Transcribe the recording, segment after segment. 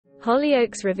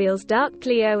Hollyoaks reveals dark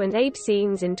Cleo and Abe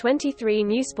scenes in 23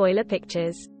 new spoiler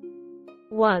pictures.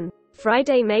 1.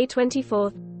 Friday, May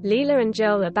 24th, Leela and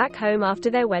Joel are back home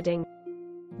after their wedding.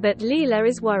 But Leela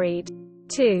is worried.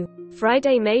 2.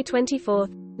 Friday, May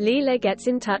 24th, Leela gets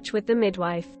in touch with the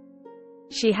midwife.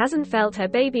 She hasn't felt her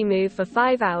baby move for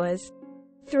 5 hours.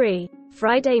 3.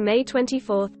 Friday, May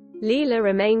 24th, Leela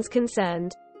remains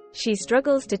concerned. She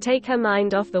struggles to take her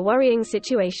mind off the worrying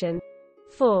situation.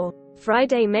 4.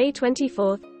 Friday, May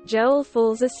 24th, Joel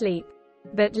falls asleep.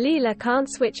 But Leela can't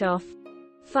switch off.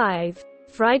 5.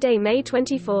 Friday, May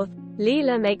 24th,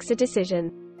 Leela makes a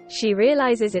decision. She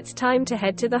realizes it's time to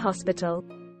head to the hospital.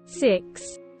 6.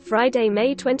 Friday,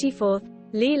 May 24th,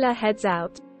 Leela heads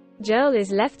out. Joel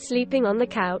is left sleeping on the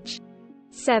couch.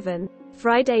 7.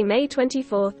 Friday, May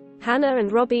 24th, Hannah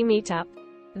and Robbie meet up.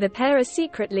 The pair are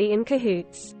secretly in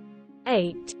cahoots.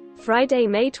 8. Friday,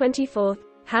 May 24th,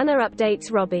 Hannah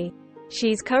updates Robbie.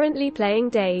 She's currently playing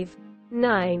Dave.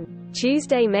 9.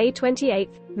 Tuesday, May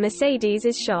 28th, Mercedes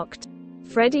is shocked.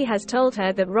 Freddie has told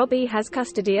her that Robbie has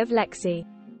custody of Lexi.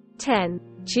 10.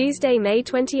 Tuesday, May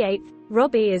 28th,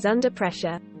 Robbie is under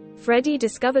pressure. Freddie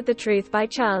discovered the truth by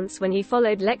chance when he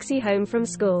followed Lexi home from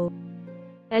school.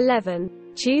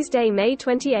 11. Tuesday, May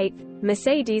 28th,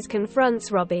 Mercedes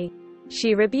confronts Robbie.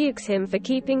 She rebukes him for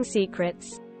keeping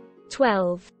secrets.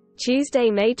 12.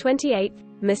 Tuesday, May 28th,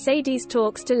 Mercedes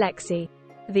talks to Lexi.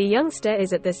 The youngster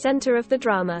is at the center of the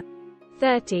drama.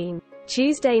 13.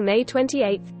 Tuesday, May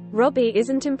 28th, Robbie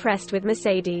isn't impressed with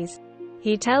Mercedes.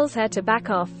 He tells her to back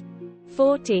off.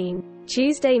 14.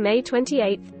 Tuesday, May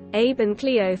 28th, Abe and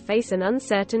Cleo face an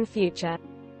uncertain future.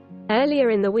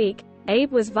 Earlier in the week,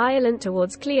 Abe was violent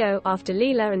towards Cleo after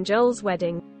Leela and Joel's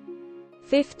wedding.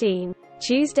 15.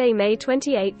 Tuesday, May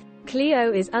 28th,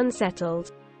 Cleo is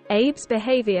unsettled. Abe's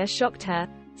behavior shocked her.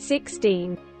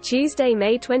 16. Tuesday,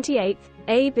 May 28th,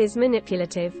 Abe is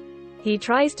manipulative. He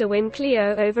tries to win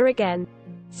Cleo over again.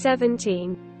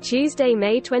 17. Tuesday,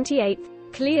 May 28th,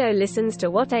 Cleo listens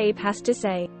to what Abe has to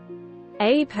say.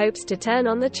 Abe hopes to turn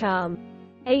on the charm.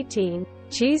 18.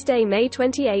 Tuesday, May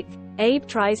 28th, Abe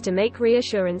tries to make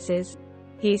reassurances.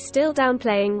 He's still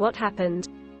downplaying what happened.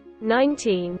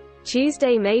 19.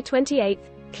 Tuesday, May 28th,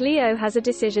 Cleo has a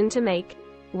decision to make.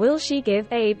 Will she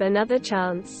give Abe another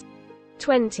chance?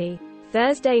 20.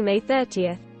 Thursday, May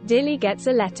 30th, Dilly gets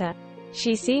a letter.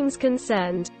 She seems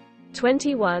concerned.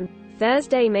 21.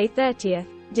 Thursday, May 30th,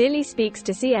 Dilly speaks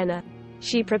to Sienna.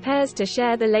 She prepares to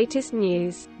share the latest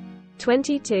news.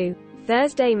 22.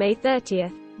 Thursday, May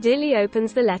 30th, Dilly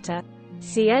opens the letter.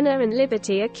 Sienna and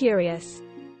Liberty are curious.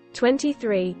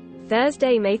 23.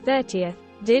 Thursday, May 30th,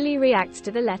 Dilly reacts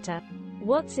to the letter.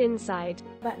 What's inside?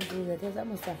 Bạn vừa rồi theo dõi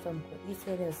một sản phẩm của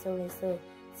Israel Solar.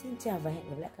 Xin chào và hẹn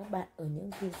gặp lại các bạn ở những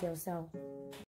video sau.